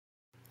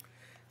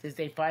This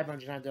day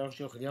 500 on Derech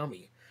Shulchan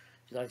Yomi.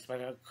 If you'd like to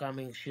spend a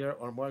coming share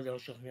or more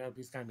Derech Shulchan Yomi,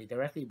 please contact me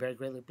directly. Very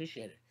greatly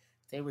appreciated.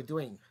 Today we're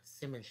doing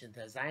Siman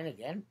Shinta Zayin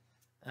again.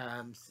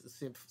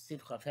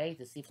 Sif Chafei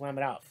to Sif Lamed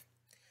Alf.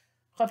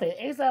 Chafei,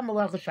 Eza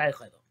Malacha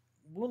Shaychayla.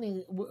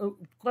 Wounding,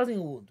 causing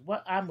a wound.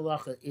 What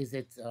Malacha is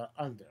it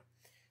under?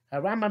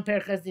 Rambam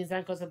Perches Din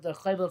Zayin because of the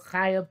Chayvel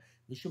Chayav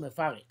Mishum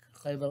Efarik.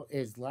 Chayvel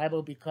is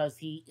liable because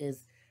he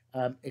is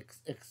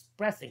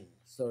expressing,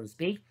 so to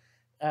speak,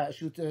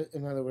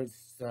 in other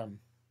words,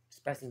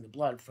 expressing the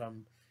blood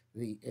from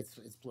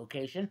its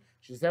location.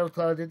 Shizel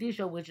Kla the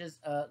Disha, which is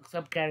a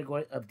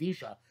subcategory of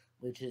Disha,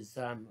 which is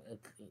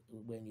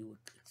when you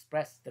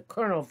express the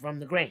kernel from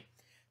the grain.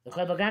 The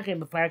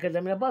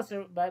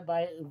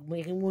by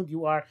making wound,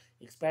 you are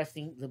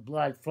expressing the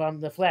blood from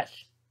the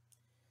flesh.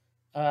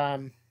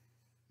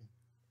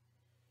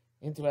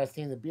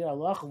 Interesting. The Bir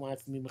Allah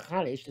wants to be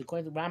mechadish.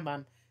 According to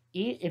Rambam,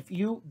 if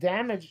you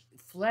damage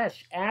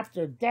flesh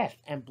after death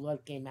and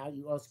blood came out,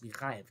 you also be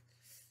chayiv.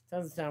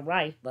 Doesn't sound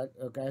right, but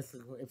I guess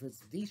if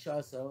it's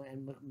disha so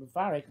and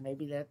mefarik,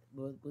 maybe that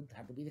would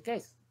have to be the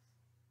case.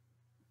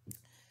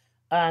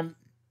 But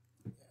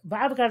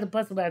I've got the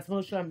pasuk about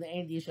small sham the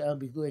ain't disha el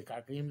bigui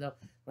karka. Even though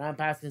Rambam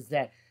passes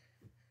that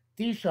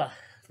disha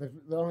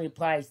only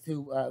applies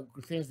to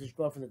things that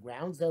grow from the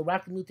ground. So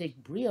rakam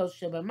take brios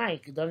sheba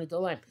mike don't need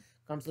to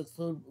comes to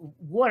exclude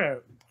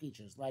water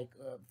creatures like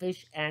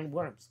fish and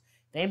worms.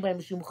 Where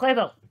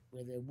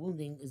the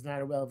wounding is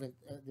not irrelevant,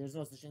 there's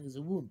no such thing as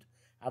a wound.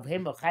 But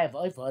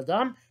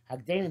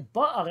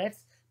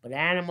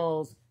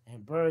animals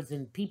and birds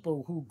and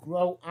people who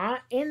grow on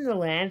the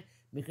land,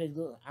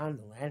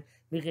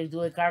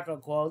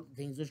 called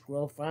things which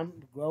grow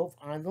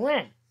on the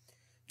land.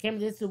 Came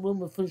this to wound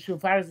with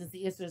shufars is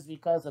the issues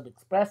because of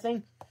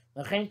expressing.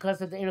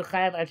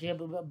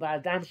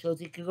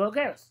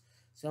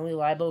 So only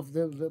liable if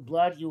the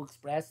blood you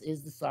express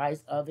is the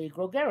size of a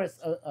grogeris,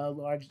 a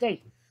large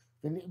date.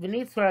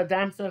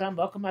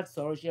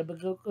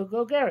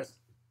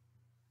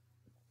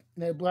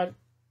 The blood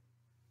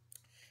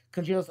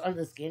congeals under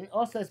the skin. It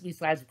also has to be the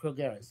size of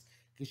grogeris.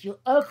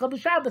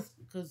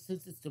 Because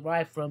since it's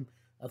derived from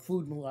a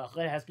food malacha,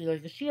 it has to be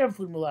like a shear of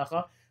food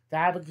malacha to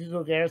have a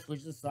grogeris, which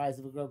is the size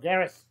of a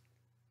grogeris.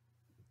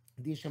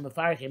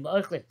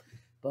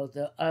 Both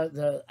the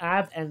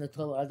Av and the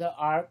Tolada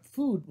are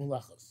food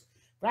malachos.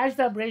 Rashi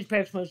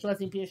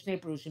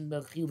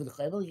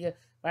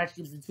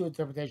gives the two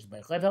interpretations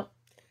by Chayvel.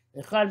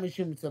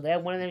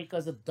 One of them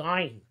because of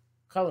dyeing,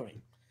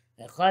 coloring.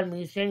 And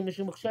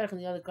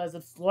the other because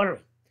of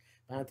slaughtering.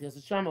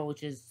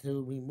 Which is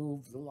to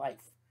remove the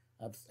life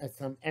of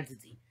some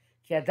entity.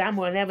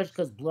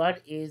 Because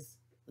blood is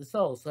the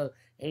soul. So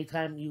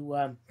anytime you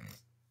wound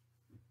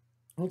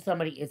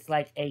somebody, it's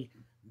like a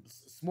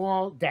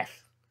small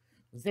death.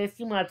 Agree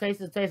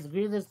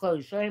with this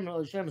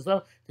as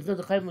well.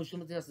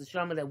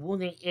 That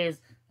wounding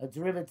is a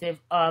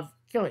derivative of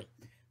killing.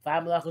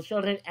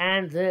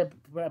 And the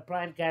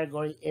prime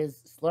category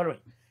is slaughtering.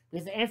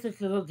 Because the answer to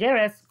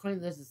krogeres, according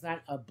to this, it's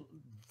not a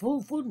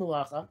food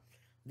malacha.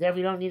 Therefore,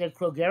 you don't need a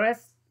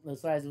krogeres, the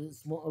size of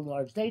a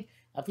large date.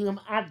 Even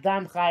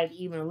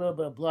a little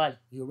bit of blood,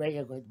 you're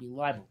already going to be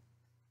liable.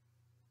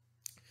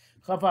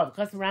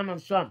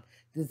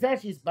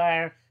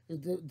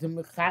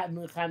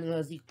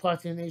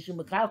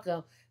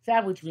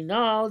 That which we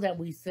know that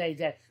we say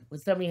that when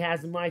somebody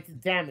has a mind to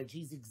damage,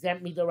 he's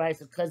exempt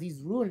midoraisa because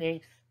he's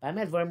ruining.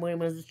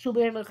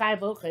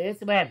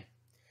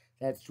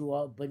 That's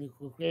true, but you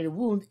could create a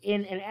wound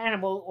in an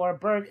animal or a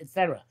bird,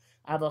 etc.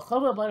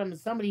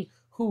 Somebody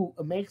who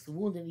makes a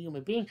wound in a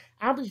human being,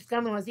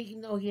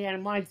 even though he had a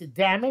mind to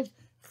damage,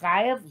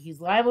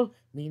 he's liable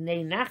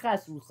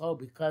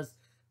because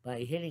by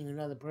hitting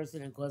another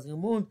person and causing a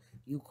wound,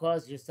 you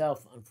cause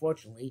yourself,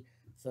 unfortunately,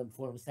 some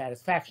form of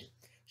satisfaction.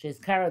 By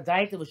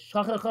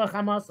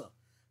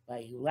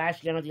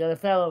lashing out at the other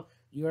fellow,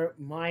 your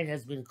mind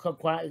has been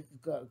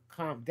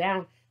calmed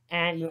down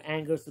and your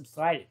anger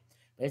subsided.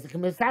 But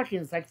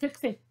it's like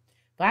fixing.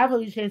 Even though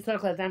you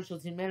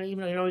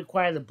don't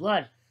require the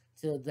blood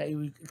that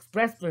you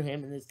express for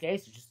him in this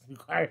case, you just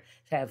require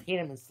to have hit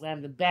him and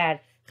slammed him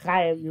bad.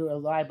 You're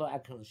liable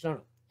at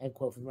Kalashon. End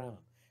quote from Rambam.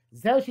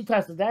 So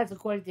that's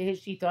according to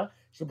his shita.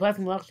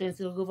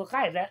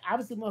 That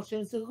obviously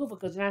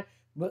because you're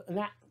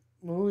not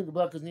moving the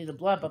blood because you need the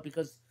blood, but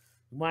because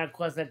you want to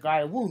cause that guy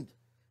a wound,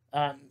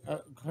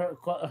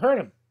 hurt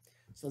him.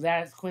 So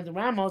that's according to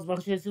Ramos.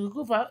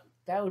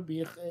 That would be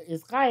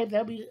is chayiv.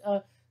 That would be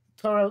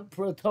Torah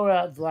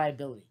of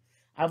liability.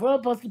 Avrola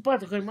poskim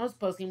potter. According to most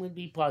poskim would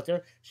be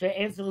potter.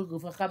 Answer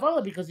gufa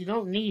chavola because you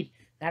don't need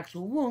the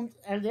actual wound,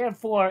 and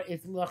therefore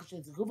it's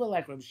melachas gufa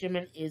like Rabbi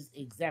Shimon is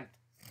exempt.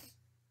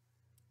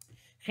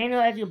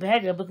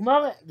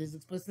 This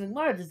explicit in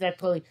Gemara. Does that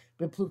totally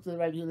replug to the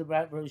Rabbi Yehuda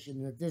Rabbi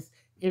Shimon that this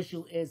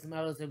issue is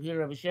malos of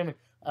Rabbi Shimon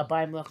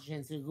by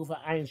melachas gufa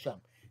ayin sham.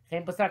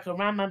 Chen pasak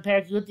Rambam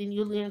perik yutin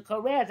yuli and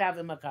korea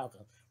davim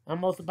makalkel. On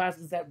most of the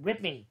passages that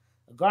ripping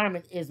a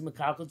garment is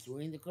makalkel, it's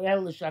ruining the korea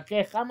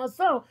l'shakeh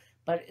chamaso.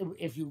 But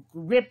if you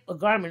rip a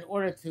garment in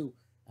order to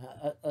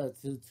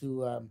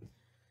to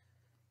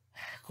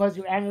cause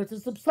your anger to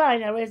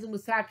subside. Now, raising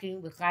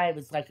Musakin, the Chayiv,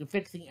 it's like you're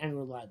fixing and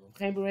reliable.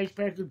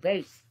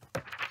 Base.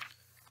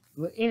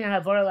 When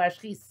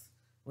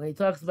he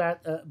talks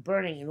about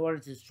burning in order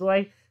to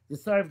destroy, the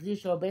sort of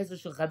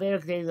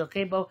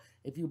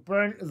if you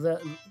burn the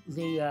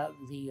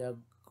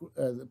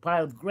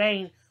pile of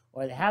grain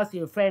or the house of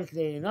your friend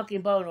in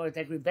order to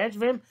take revenge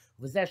of him,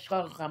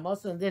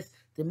 and this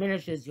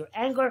diminishes your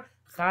anger,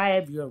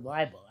 Chayiv, you're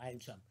liable.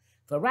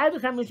 For Rabbi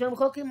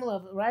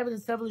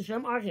and several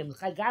Shem argument,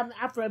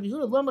 after Rabbi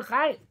Yehuda, lo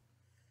mechayiv.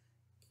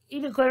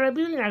 Even Kohen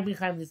Rabbi Yehuda not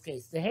mechayiv in this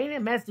case. The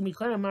Heine Master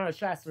Mikon Amar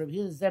Shas Rabbi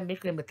Yehuda Zem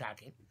Mikre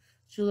Metakin.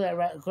 Surely,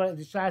 according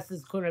to Shas,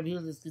 this Kohen Rabbi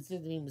Yehuda is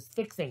considered him as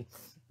fixing.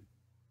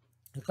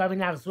 Because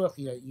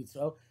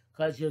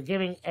you're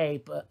giving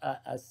a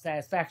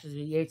satisfaction to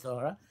the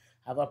Yetzirah.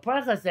 But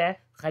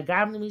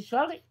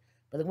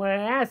the Gemara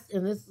asks,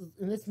 in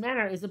this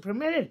manner, is it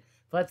permitted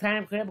for a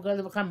time because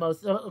of a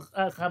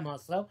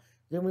chamoso?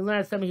 Then we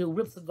learn somebody who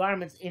rips the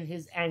garments in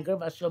his anger.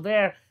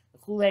 Vashover,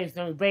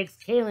 somebody breaks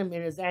kalim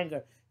in his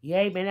anger.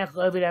 Yea, benech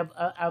ovid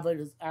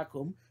avodas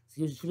akum.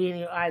 So you should be in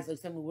your eyes like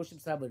someone who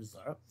worships avodah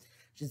zarah.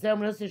 This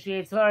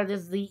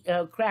is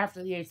the craft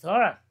of the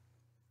Yetzirah.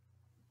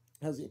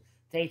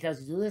 Today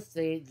tells you to do this.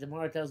 Today the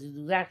Gemara tells you to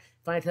do that.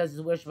 Finally tells you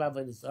to worship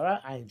avodah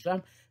zarah. Ayin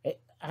sham.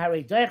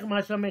 Harei doich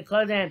ma'ashomer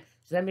kodem.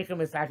 Shem mikra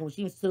misakim, which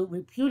seems to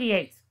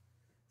repudiate.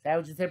 That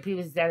which is said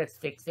previously that it's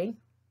fixing.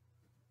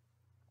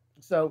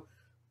 So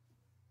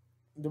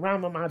the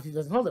Rambam obviously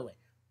doesn't hold that way.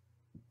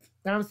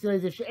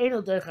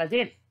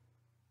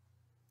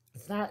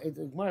 It's not.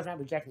 The Gemara is not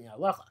rejecting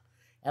halacha.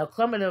 El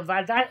klama the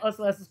vadai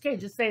also lets us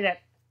just say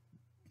that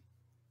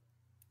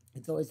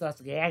it's always us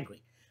to get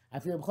angry. I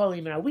feel b'chol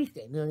even on a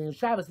weekday.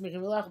 Shabbos making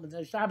melacha,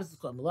 but Shabbos is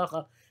called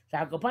melacha.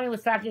 Sha'akopanim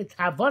was talking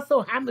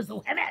tavoso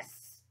hamazu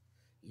hemes.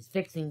 He's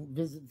fixing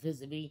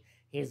vis-a-vis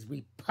his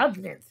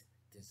repugnant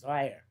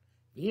desire.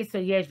 Which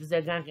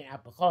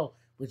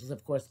is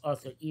of course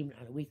also even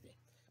on a weekday.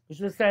 Which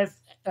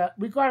says,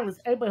 regardless,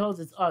 everybody holds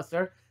it's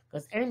usher,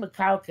 because any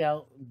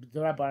makalkel,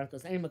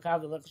 because any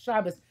makalkel like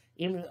Shabbos,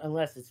 even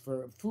unless it's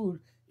for food,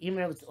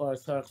 even if it's or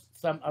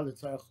some other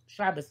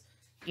Shabbos,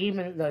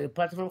 even though you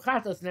put it from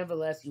chatos,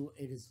 nevertheless,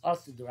 it is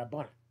also the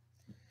rabbanon.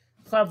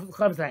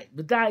 Chavzai,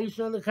 b'da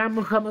yishon lekam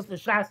mukamos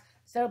b'shas,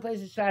 several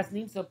places shas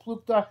nimsa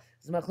plukta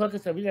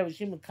z'machlokas avida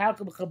v'shim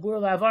makalkel b'chabura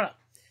v'avara.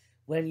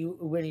 When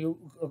you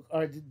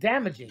are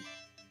damaging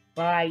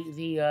by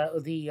the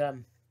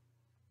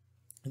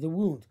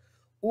wound,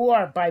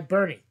 or by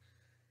burning,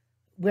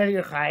 whether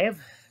you're chayiv,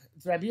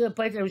 it's Rabbi Yehuda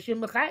plays Rabbi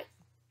Shimon chayiv.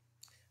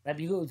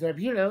 Rabbi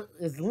Yehuda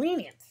is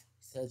lenient. He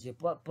says you're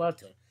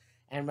butter,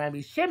 and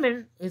Rabbi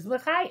Shimon is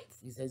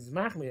mechayiv. He says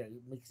machmir.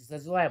 He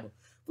says liable.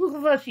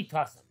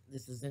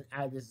 This is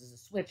a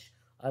switch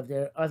of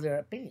their other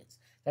opinions.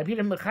 Rabbi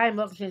Yehuda mechayiv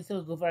melchashin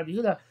still go for Rabbi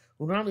Yehuda,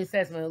 who normally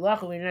says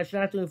melacha when you're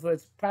not doing it for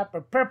its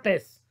proper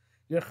purpose.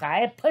 You're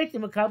chayiv. Play the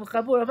makabel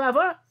chabur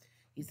avava.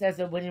 He says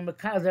that when you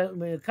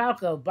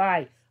calculate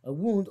by a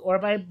wound or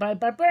by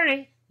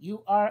burning,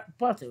 you are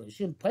potter.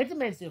 Shouldn't play the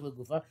man sichel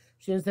gufa.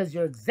 Shouldn't says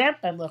you're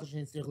exempt by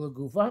melchashin sichel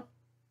gufa.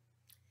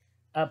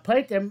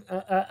 Play them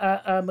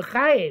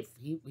mechayev.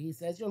 He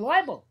says you're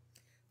liable,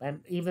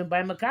 even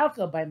by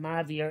makalka, by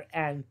mavir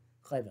and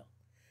chayvel.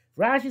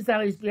 Rashi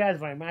says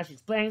Rashi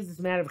explains this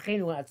matter of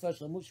chenu at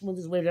social.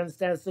 This way to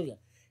understand the sugya.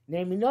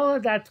 Name know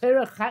that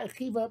Torah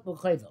chiva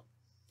b'chayvel.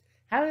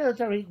 How do you know the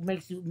Torah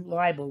makes you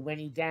liable when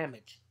you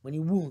damage, when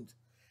you wound?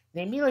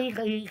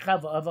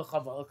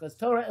 Because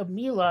Torah of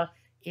Mila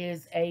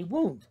is a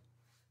wound.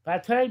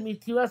 But Torah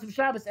mitiras of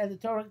Shabbos, and the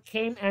Torah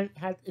came and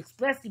had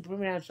expressly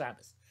permitted on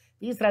Shabbos.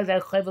 Besides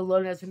that, if you're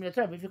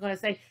going to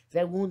say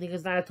that wounding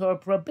is not a Torah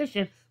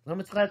prohibition, why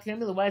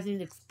isn't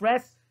it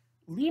express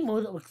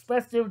limud or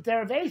express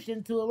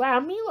derivation to allow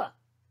Mila?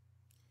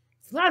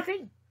 It's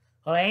nothing.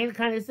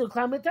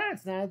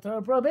 It's not a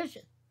Torah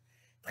prohibition.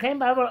 So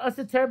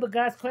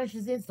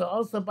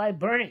also by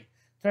burning.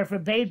 Torah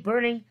forbade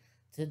burning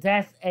to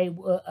death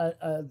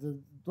the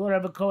daughter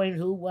of a Kohen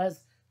who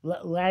was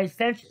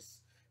licentious.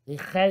 The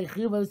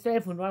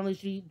Chayuv normally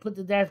she put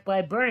to death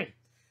by burning.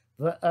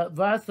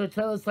 Shabbos,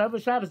 Torah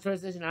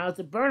says now it's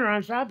a burner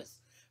on Shabbos.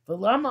 For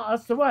Lama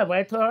Asaroi,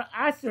 why Torah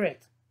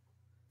Asarit?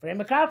 For a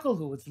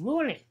Makakulhu, it's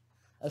ruining.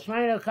 A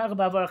Shmai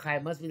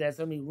Kakabavar must be that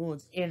somebody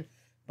ruins in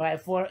by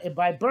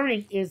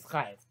burning is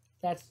Chayiv.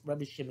 That's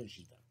Rabbi Shimon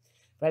Shita.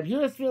 Rabbi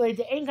Yehuda's related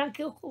to Engan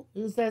Kilkul,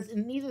 who says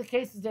in neither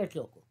cases they're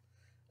Kilkul.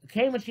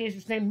 Okay, when she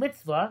is named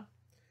mitzvah,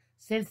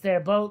 since they're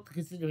both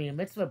considering a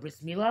mitzvah,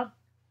 bris milah,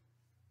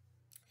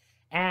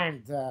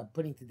 and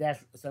putting to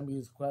death somebody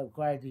who's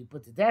required to be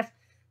put to death,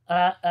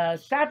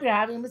 Shabir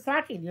having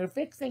misakin, you're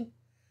fixing.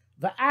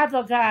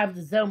 Va'avagav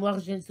the zel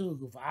melachashin sul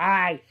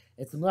gufa.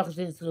 It's a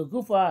melachashin sul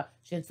gufa.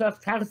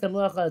 Shentzach takas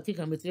melacha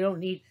tikam. You don't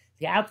need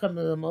the outcome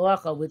of the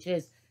melacha, which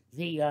is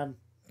the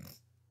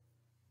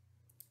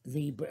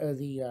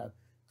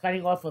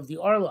cutting off of the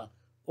orla,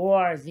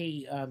 or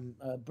the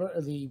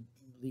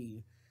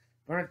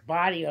burnt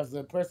body of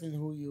the person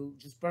who you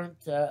just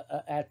burnt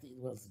at the,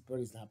 well, the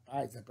body's not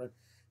body, it's not burnt,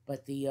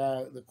 but the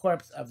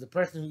corpse of the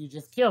person who you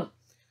just killed.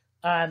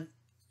 All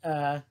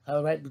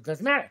right, it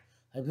doesn't matter.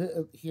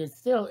 He's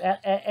still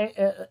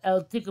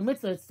el tikkun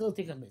mitzvah. It's still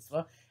tikkun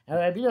mitzvah. And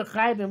Rabbi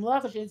Yochai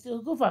b'melacha shein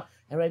still gufa.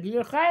 And Rabbi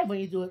Yochai when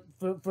you do it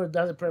for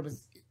another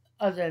purpose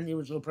other than the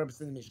original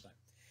purpose in the Mishkan.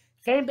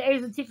 Came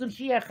be'ez tikkun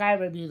shia chai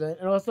Rabbi Yehuda.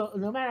 And also,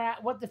 no matter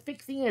what the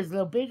fixing is,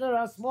 little big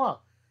or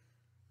small,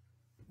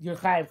 you're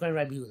chai according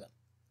to Rabbi Yehuda.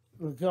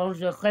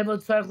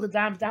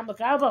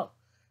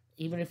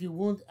 Even if you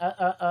wound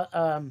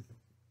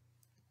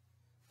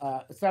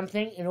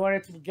something in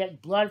order to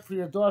get blood for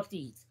your dog to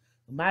eat.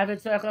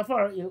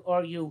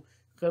 Or you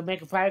could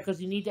make a fire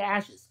because you need the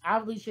ashes.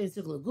 Even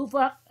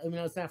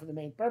though it's not for the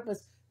main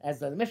purpose, as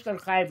the Mishkan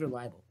Chayiv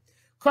reliable.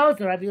 Called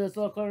to Rabbi Yehuda,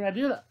 so according to Rabbi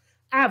Yehuda.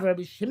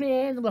 Rabbi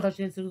Shimon, the Melacha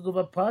Shein Tzricha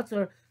Gufa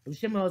Potter, Rabbi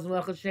Shimon was the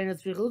Melacha Shein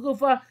Tzricha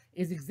Gufa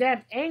is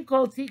exempt. Ain't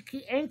kol zeh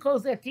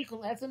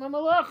tikun etzem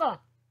hamalacha.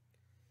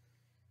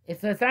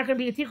 It's not going to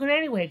be a tikkun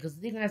anyway, because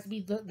the tikkun has to be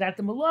that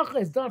the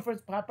malacha is done for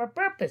its proper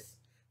purpose,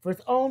 for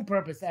its own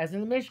purpose, as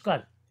in the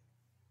Mishkan.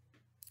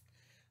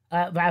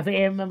 Reminds the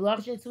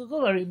malacha shein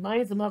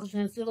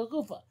tzricha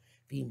gufa.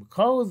 If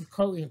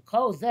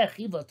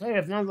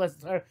nonetheless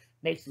the Torah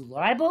makes you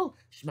liable,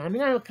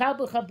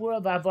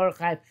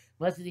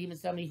 must it even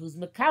somebody who's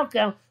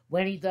mekalkel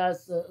when he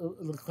does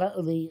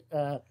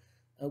the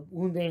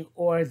wounding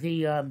or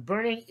the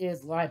burning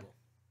is liable.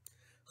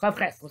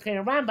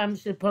 Rambam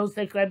should post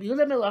like Rabbi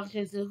Yehuda melacha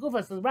shein tzricha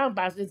gufa. So the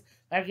Rambam says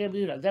like Rabbi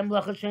Yehuda, then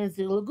melacha shein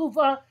tzricha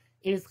gufa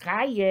is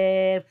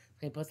chayev.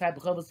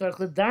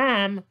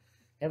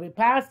 Every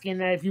paskin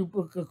that if you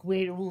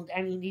create a wound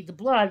and you need the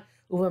blood,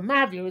 and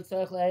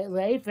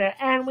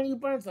when you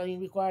burn something,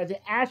 you require the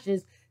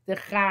ashes, the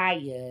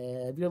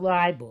chayev, you're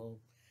liable.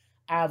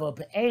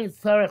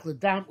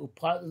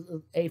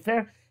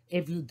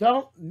 If you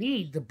don't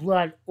need the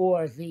blood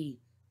or the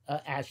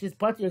ashes,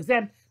 but you're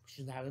exempt, you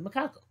shouldn't have a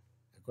makalko.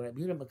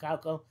 According to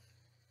makalko,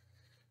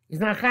 he's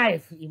not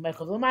chayev. You might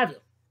have lamavil.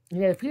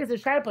 And it appears the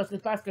Shai Pasuk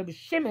is Pasuk Rabbi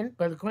Shimon,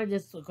 but according to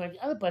the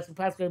other Pasuk,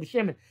 Pasuk Rabbi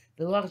Shimon,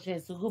 the Melacha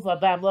Shein Tzricha Gufa,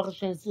 Melacha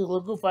Shein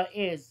Tzricha Gufa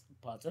is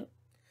Potter.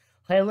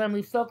 Chayolem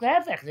Lifsok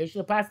Lehefech. They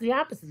should pass the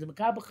opposite. The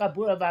Mekabel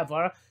Chabura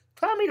V'Avara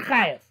Talmid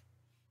Chayev.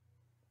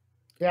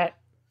 That,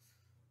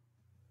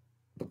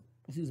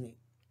 excuse me.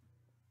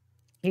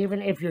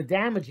 Even if you're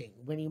damaging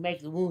when you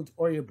make the wound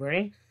or you're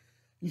burning,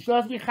 you should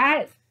also be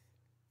Chayev.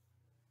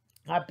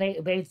 Even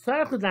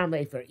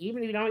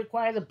if you don't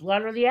require the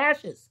blood or the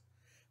ashes.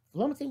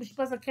 But even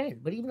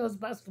those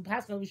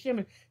Pasuk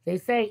Shimon, they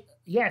say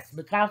yes,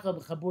 Mekalka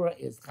b'Chabura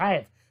is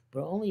chayev,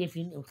 but only if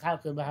you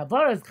Mekalka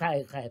b'Havara is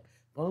chayev,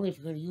 but only if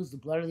you're going to use the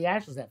blood or the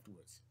ashes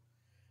afterwards.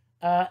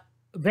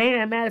 Vein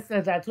Amer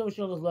says that Torah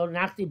Shulchan is lo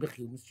nachti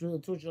b'chiyum. It's true, the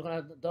Torah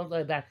Shulchan don't know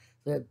about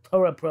the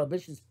Torah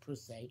prohibitions per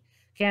se.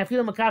 Can't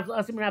feel Mekalka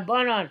asim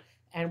rabbanon,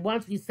 and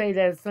once we say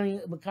that it's something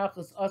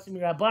Mekalka asim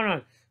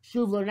rabbanon,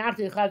 shuv lo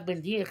nachti chag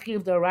ben din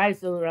chiv the rais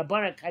the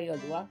rabbanon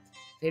kayodua.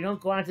 They don't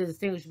go on to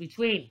distinguish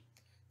between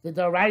the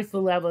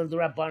Doraisa level and the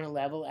Rabbana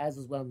level, as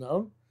is well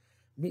known.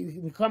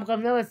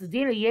 Nevertheless,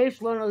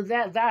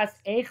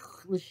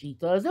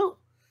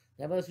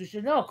 we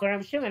should know, according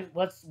to Shimon,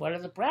 what are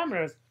the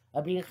parameters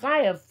of being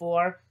chayav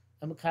for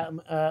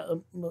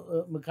Mekalka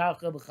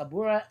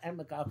b'Chabura and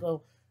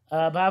Mekalka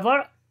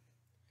b'Avara.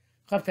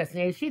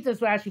 Shitas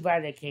Rashi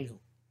v'Adei Kehu.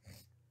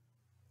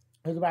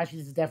 Rashi,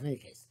 this is definitely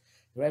the case.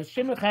 The Rabbi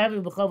Shimon chayav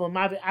b'Chol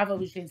v'Mavir Ava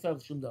v'Shein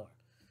Tzorach Shum Dor.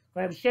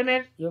 Rabbi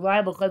Shimon, you're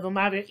liable b'Chol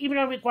v'Mavir, even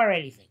don't require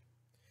anything.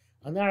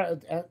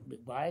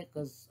 Why?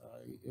 Because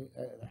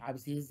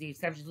obviously this is the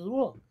exception to the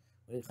rule.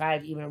 Even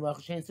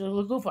Arukh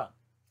HaShulchan Gufa.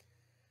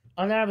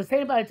 On the other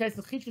side, by the Tais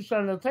Chichu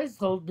Shon, the Tais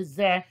hold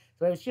Bezeh.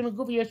 Rabbi Shimon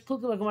Gufa Yesh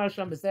Kulka V'Gemara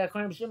Shon Bezeh.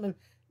 According to Shimon,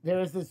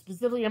 there is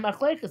specifically a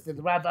machlekes that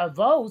the Rabbi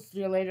Avos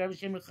later Rabbi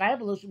Shimon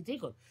Chayav L'Shem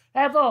Tikun.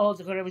 Rabbi Avos,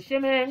 according to Rabbi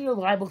Shimon, you're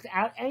liable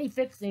without any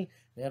fixing.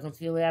 I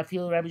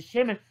feel Rabbi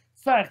Shimon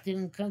Tzarech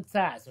Tikun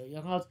Kantzah. So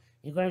you're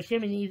going to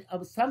Shimon need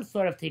some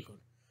sort of Tikun.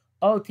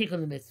 Oh, tikkun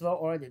the mitzvah,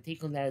 or the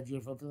tikkun that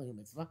you're fulfilling a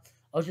mitzvah.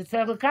 Or should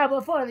tzarech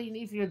l'kabel for that you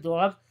need for your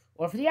dog,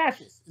 or for the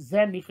ashes.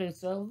 Zem mikra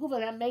tzarech l'gufa,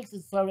 that makes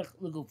it tzarech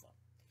l'gufa.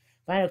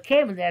 Final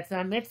came, that's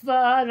not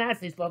mitzvah, not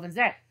says boven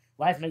zeh.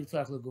 Why is it making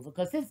tzarech l'gufa?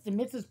 Because since the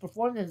mitzvah is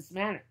performed in this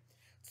manner,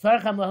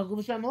 tzarech ha-melacha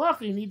gufa shem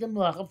melacha, you need the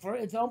melacha for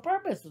its own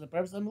purpose, for the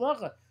purpose of the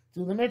melacha,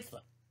 to the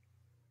mitzvah.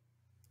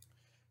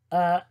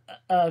 But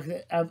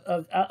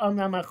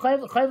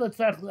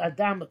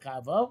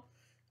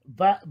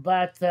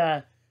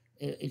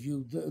if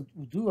you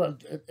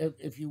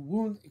if you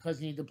wound because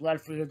you need the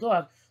blood for your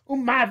dog,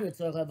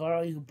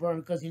 you burn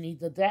because you need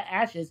the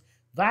ashes.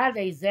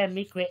 That's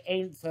something called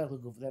ein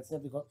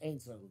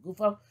tzarech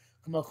l'gufa.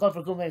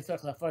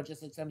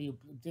 Just like somebody who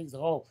digs a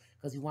hole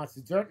because he wants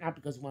the dirt, not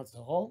because he wants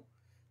the hole.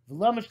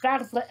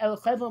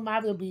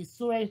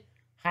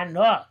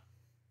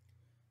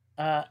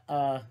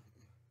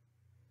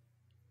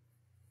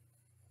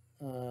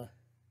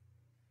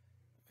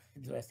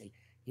 Interesting.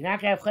 You're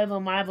not going to have chayv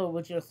ma'aver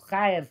which is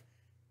chayev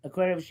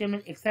according to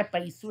Shimon, except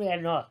by Yisuri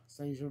and Noah.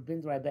 So you should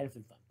bring the right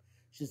benefit from.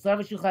 You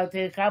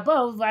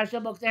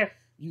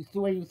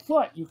when you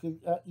thought you could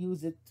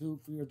use it for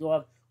your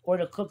dog or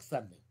to cook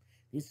something.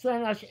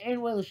 Yisuri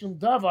and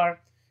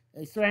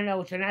Noah,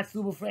 which are not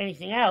suitable for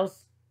anything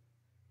else,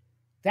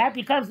 that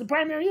becomes the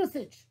primary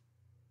usage.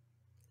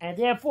 And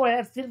therefore,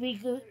 that's to be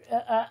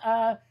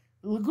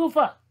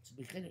legufa, to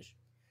be finished.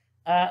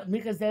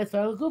 Because that's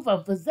our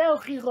legufa. V'zeu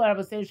chichol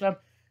arabasei sham.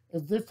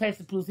 This place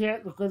is proves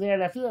here because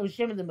there. I feel like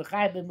Shimon the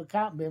mechay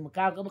b'mekalka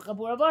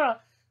b'chabura avara.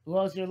 Who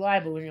else you're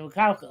liable when you're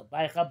mekalka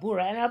by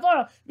chabura and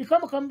avara?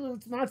 Become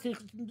not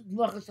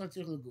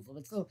legufa,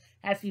 but still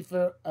has to be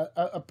for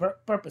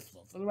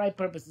purposeful, for the right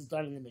purpose is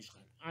done in the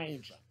Mishkan.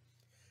 Ayin sham.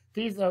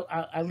 These are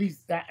at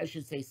least that I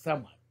should say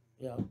somewhat,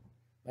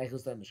 like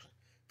who's done Mishkan.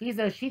 These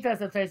are shitas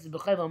that places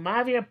b'chayvel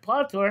mavir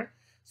potur.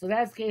 So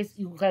that's the case.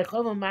 You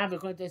chayvel mavir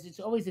according to this, it's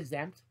always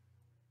exempt.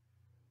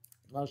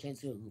 Lo shein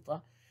sur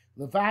gufa.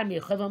 Levad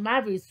chayvel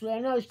mavir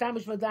yisrael no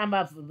ishtamish v'dam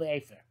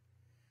b'efer.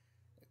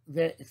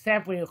 The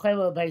except when you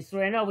chayvel by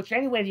yisrael no, which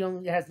anyway the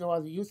only has no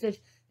other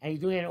usage, and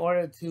you're doing it in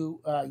order to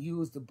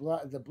use the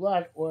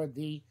blood or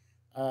the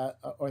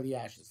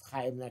ashes.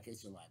 Chayav in that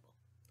case you're liable.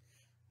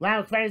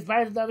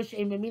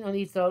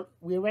 So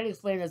we already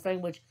explained that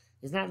something which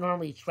is not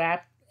normally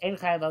trapped.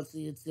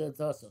 It's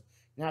also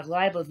not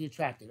liable if you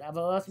trapped it.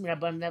 Nevertheless,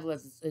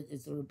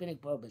 it's a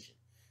rabbinic prohibition.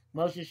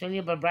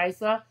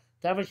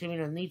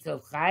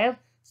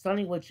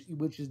 Something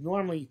which is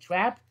normally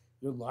trapped,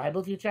 you're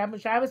liable if you trap it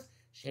Shabbos.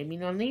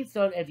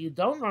 If you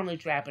don't normally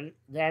trap it,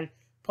 then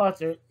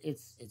potter,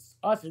 it's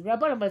also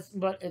rabbanon,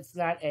 but it's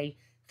not a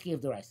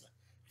chiyuv d'oraisa.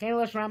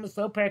 Rambam is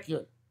so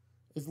percute.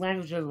 Is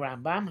language of the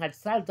Rambam.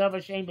 Hatzad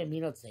davar shein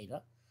b'minot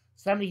seda.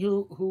 Somebody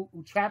who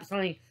traps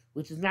something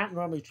which is not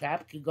normally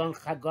trapped, kigon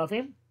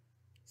chagovim,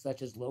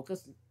 such as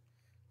locusts,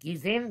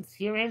 gizin,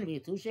 tsirin,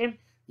 v'yatushim.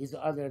 These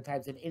are other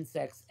types of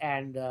insects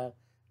and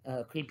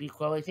creepy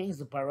crawly things.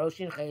 The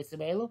paroshin,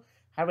 chayesabelu.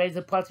 Harei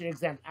the potter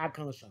exempt.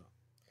 Akan l'shono.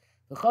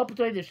 The chol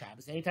p'toy de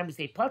Shabbos. Anytime we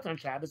say potter on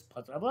Shabbos,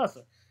 potter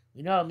avloser.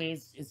 We know it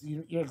means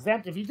you're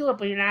exempt if you do it,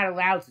 but you're not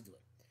allowed to do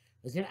it.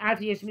 There's an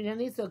ati yesh min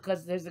hanitza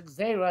because there's a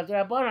gzeira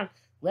d'rabbanan.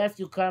 Lest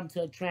you come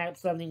to trap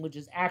something which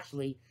is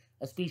actually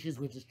a species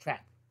which is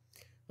trapped.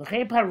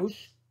 L'chein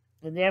parush,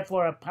 and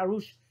therefore a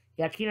parush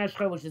yakina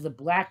shcher, which is a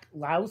black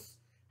louse,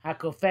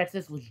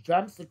 hakofetzes, which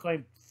jumps,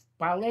 according to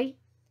Pale.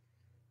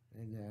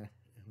 And when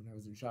I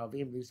was in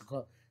Shalvim, they used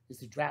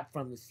to drop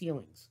from the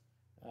ceilings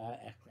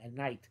at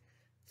night.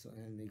 So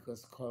and they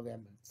used to call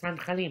them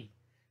tzanchanim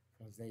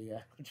because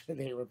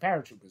they were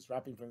paratroopers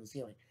dropping from the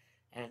ceiling.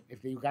 And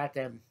if you got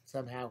them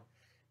somehow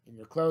in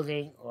your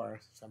clothing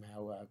or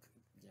somehow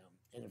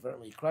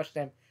inadvertently crushed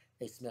them,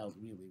 they smelled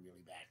really,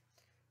 really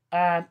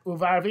bad.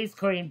 Uvarvis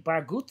korin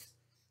bargut,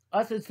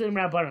 also tzulim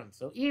rabbanon.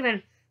 So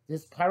even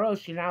this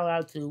parosh, you're not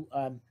allowed to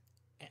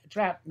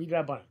trap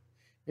midrabbanon.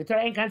 The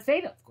Torah ain't got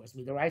seda, of course.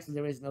 Midraisa,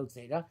 there is no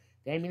seda.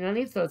 They mean on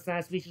it, so it's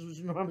not a species which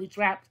is normally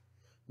trapped.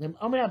 Them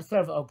omen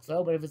observe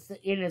okso, but if it's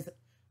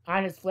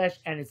on its flesh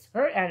and it's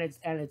hurt and it's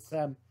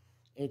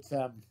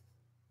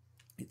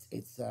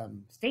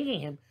stinging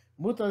him,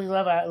 you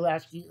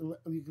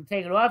can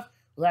take it off.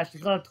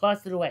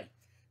 Toss it away.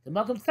 The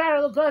Malcolm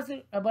Sarah will cause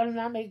it, but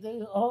not make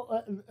the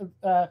whole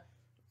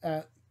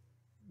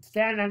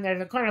stand on there.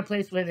 The corner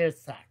place where there's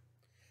Sar.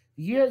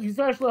 You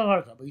saw a slow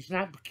harka, but you should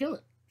not kill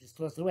it. Just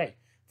toss it away.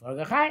 For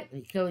a chai,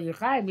 you kill your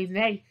chai,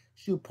 meaning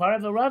shoot part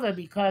of the rubber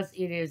because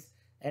it is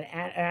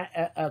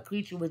a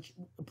creature which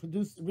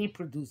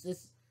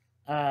reproduces.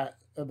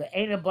 The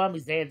ain't a bomb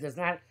is there. It does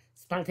not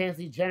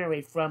spontaneously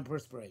generate from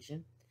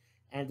perspiration,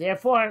 and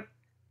therefore,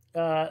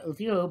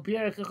 therefore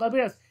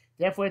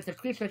it's a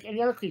creature like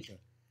any other creature.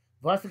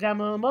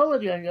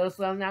 And you're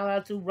also not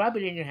allowed to rub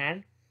it in your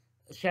hand,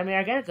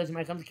 Shemer again, because you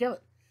might come to kill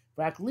it.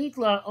 Raklit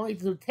only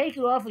to take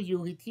it off of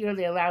you,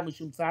 they allow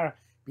mishum tzara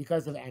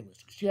because of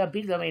anguish. And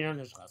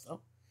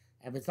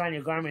if it's on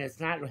your garment, it's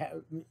not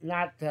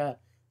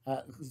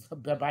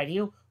biting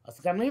you.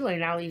 You're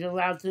not even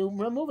allowed to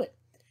remove it.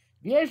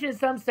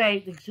 Some say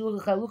the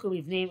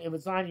if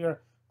it's on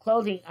your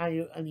clothing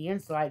on the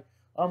inside,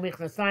 or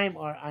michnasayim,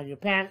 or on your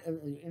pants,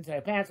 inside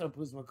your pants, or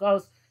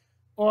puzmakos,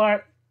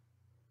 or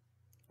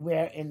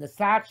where in the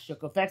socks,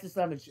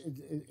 shekofetzisam,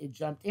 it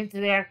jumped into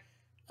there.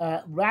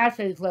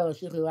 Rashi is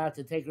allowed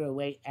to take her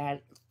away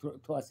and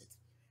toss it.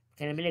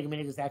 Can a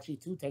minig is actually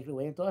to take it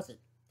away and toss it.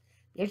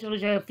 On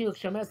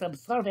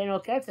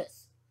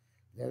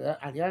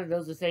the other,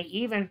 those who say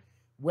even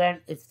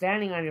when it's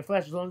standing on your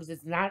flesh, as long as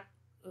it's not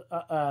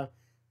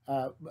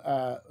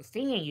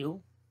stinging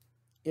you,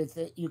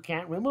 you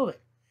can't remove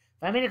it.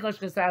 The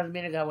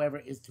minig, however,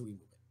 is to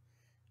remove it.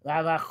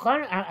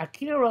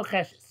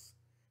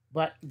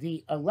 But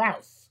the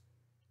louse,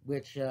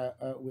 which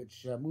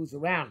moves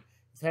around,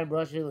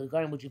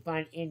 which you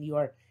find in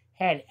your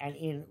head and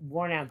in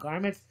worn-out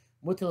garments,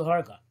 mutil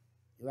harga,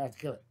 you'll have to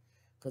kill it.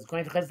 Because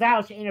according to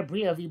Chazal, she ain't a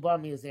bria v'ba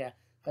miyazeh.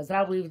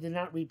 Chazal believe it did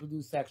not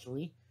reproduce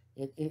sexually.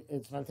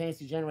 It's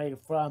spontaneously generated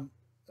from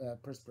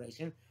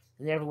perspiration,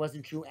 and therefore it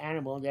wasn't a true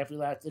animal, and therefore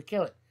you're allowed to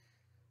kill it.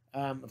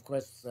 Of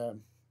course, the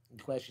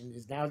question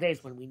is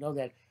nowadays when we know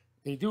that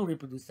they do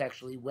reproduce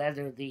sexually,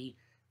 whether the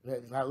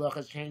halacha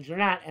has changed or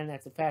not, and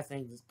that's a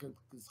fascinating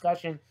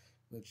discussion,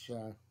 which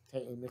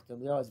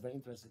Michtam is a very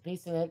interesting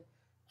piece in it,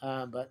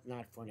 but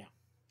not for now.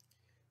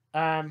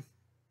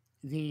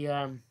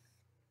 The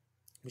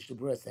Mishnah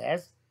Berurah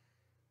says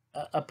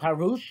a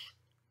parush,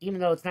 even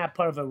though it's not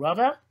part of a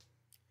rava,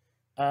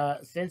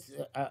 since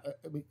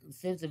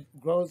it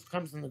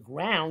comes from the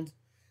ground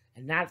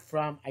and not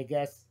from, I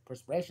guess,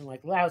 perspiration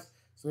like louse,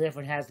 so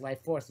therefore it has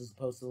life force as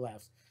opposed to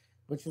louse.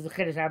 Which is the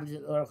chiddush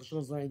Arukh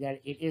HaShulchan is learning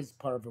that it is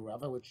part of a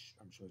rava, which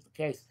I'm sure is the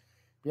case.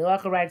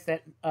 Bialacha writes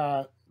that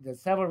the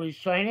several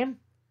Rishonim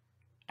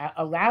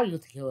allow you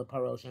to kill a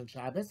parosh on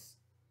Shabbos.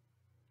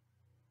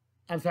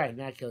 I'm sorry,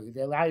 not kill you. They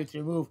allow you to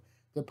remove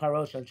the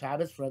parosh on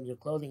Shabbos from your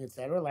clothing,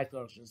 etc., like the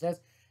Arukh HaShulchan says,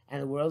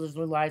 and the world is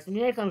relies to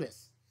make on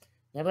this.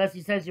 Nevertheless,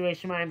 he says Yerei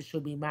Shemayim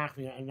should be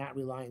machmir and not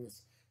rely on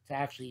this to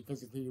actually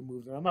physically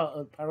remove the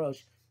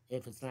parosh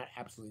if it's not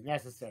absolutely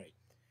necessary.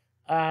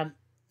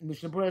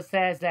 Mishnah Berurah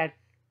says that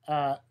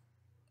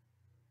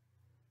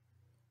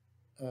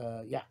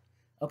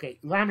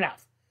Lam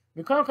Rav.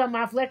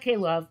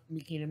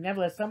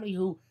 Nevertheless, somebody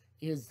who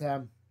is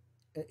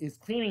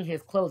cleaning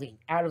his clothing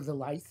out of the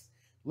lice,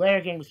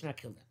 layer game should not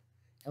kill them.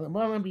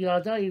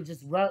 He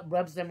just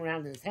rubs them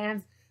around in his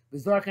hands,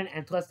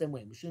 and toss them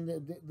away.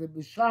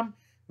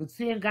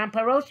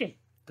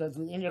 Because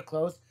within your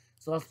clothes,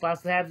 so it's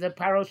supposed to have the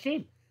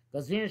paroshim.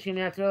 Because we're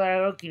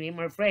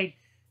afraid,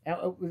 and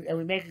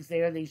we make it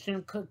clear that you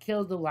shouldn't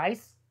kill the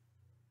lice,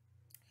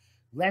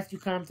 lest you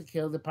come to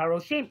kill the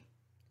paroshim.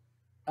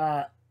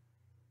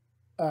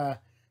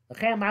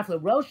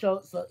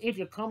 So if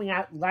you're combing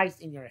out lice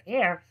in your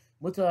hair,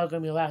 mutar are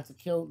going to be allowed to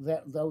kill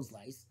those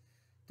lice.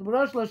 In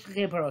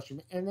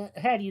the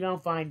head, you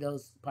don't find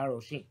those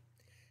paroshim.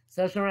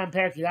 So Ram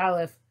Perkid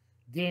Aleph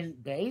Din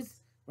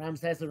Beis. Ram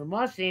says the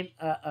Ramashim,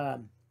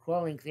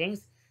 crawling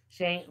things,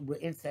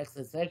 insects,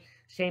 let's say,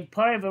 Shame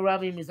part of a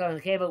Ravi Mizal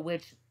and Keva,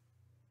 which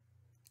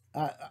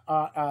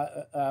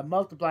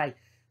multiply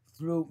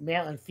through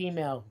male and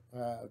female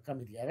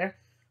coming together.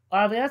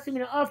 They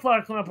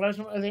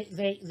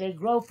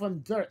grow from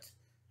dirt,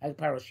 like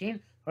paroshin.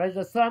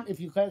 Or some, if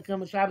you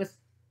come on Shabbos,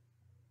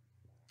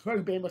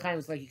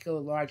 it's like you kill a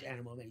large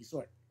animal of any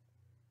sort.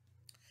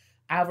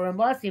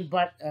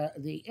 But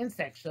the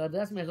insects,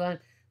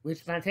 which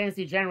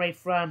spontaneously generate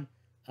from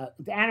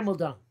the animal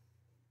dung,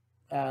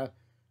 or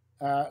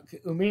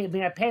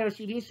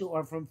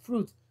from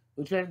fruit,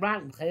 which are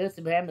rotten,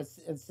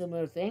 and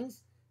similar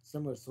things,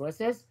 similar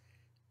sources,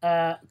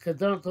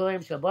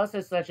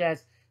 such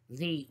as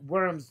the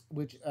worms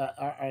which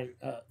are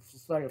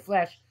slaughter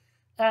flesh,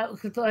 and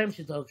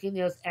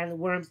the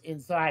worms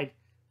inside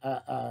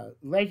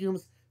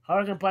legumes.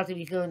 Hargan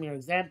possibly killing are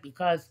exempt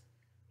because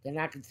they're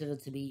not considered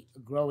to be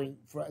growing.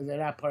 They're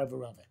not part of a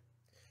rava.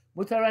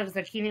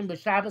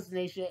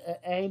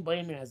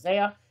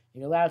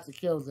 You're allowed to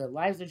kill the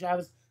lives of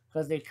Shabbos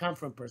because they come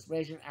from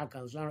perspiration,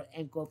 alcohol, genre,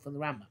 and quote from the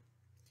Rambam.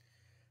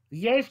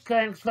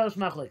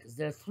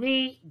 There are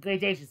three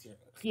gradations here.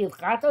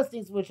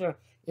 Things which are,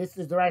 this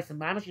is the rice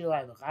and mamash, you're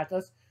allowed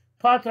chatos.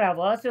 Potter have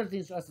also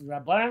things which are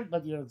rabbanan,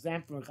 but you're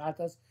exempt from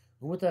chatos.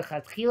 Mutar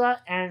chatchila,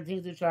 and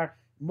things which are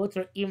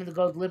mutar even to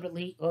go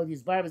deliberately. All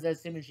these barbers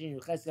as siman shin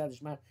yuchesed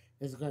adishma.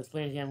 This is going to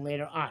explain again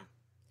later on.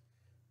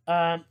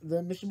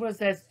 The Mishnah Berurah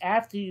says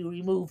after you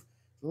remove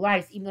the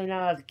lice, even though you're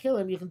not allowed to kill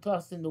them, you can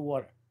toss them in the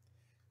water,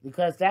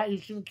 because that you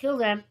shouldn't kill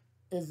them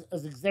is a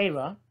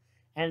xera,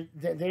 and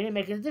they didn't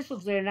make an additional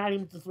xera, not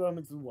even to throw them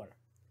into the water.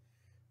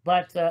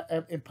 But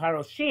in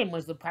paroshim,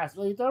 was the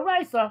possibility to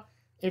raisa,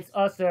 it's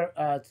also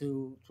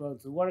to throw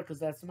into the water because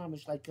that's not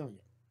much like killing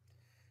it.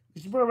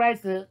 Mishnah Berurah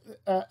writes that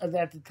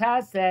the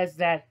Taz says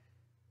that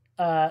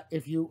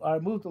if you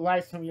remove the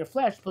lice from your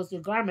flesh, plus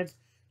your garments,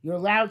 you're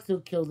allowed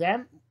to kill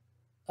them,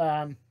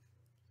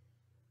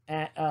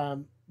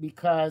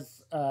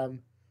 because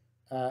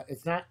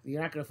it's not,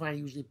 you're not going to find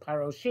usually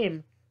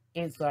paroshim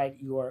inside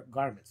your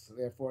garments. So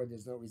therefore,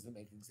 there's no reason to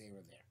make an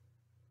xera there.